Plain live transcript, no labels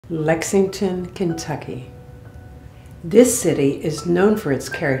Lexington, Kentucky. This city is known for its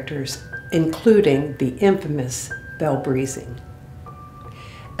characters, including the infamous Belle Breezing.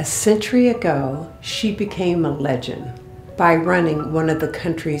 A century ago, she became a legend by running one of the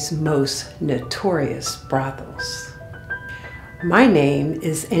country's most notorious brothels. My name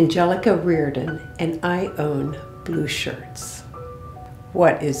is Anjelica Reardon, and I own Blue Shirts.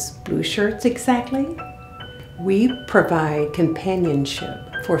 What is Blue Shirts exactly? We provide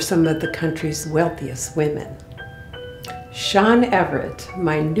companionship for some of the country's wealthiest women. Sean Everett,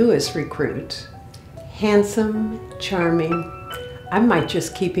 my newest recruit, handsome, charming, I might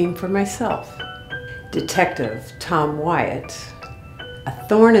just keep him for myself. Detective Tom Wyatt, a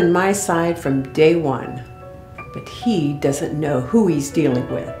thorn in my side from day one, but he doesn't know who he's dealing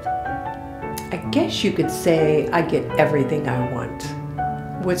with. I guess you could say I get everything I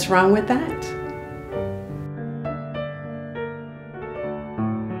want. What's wrong with that?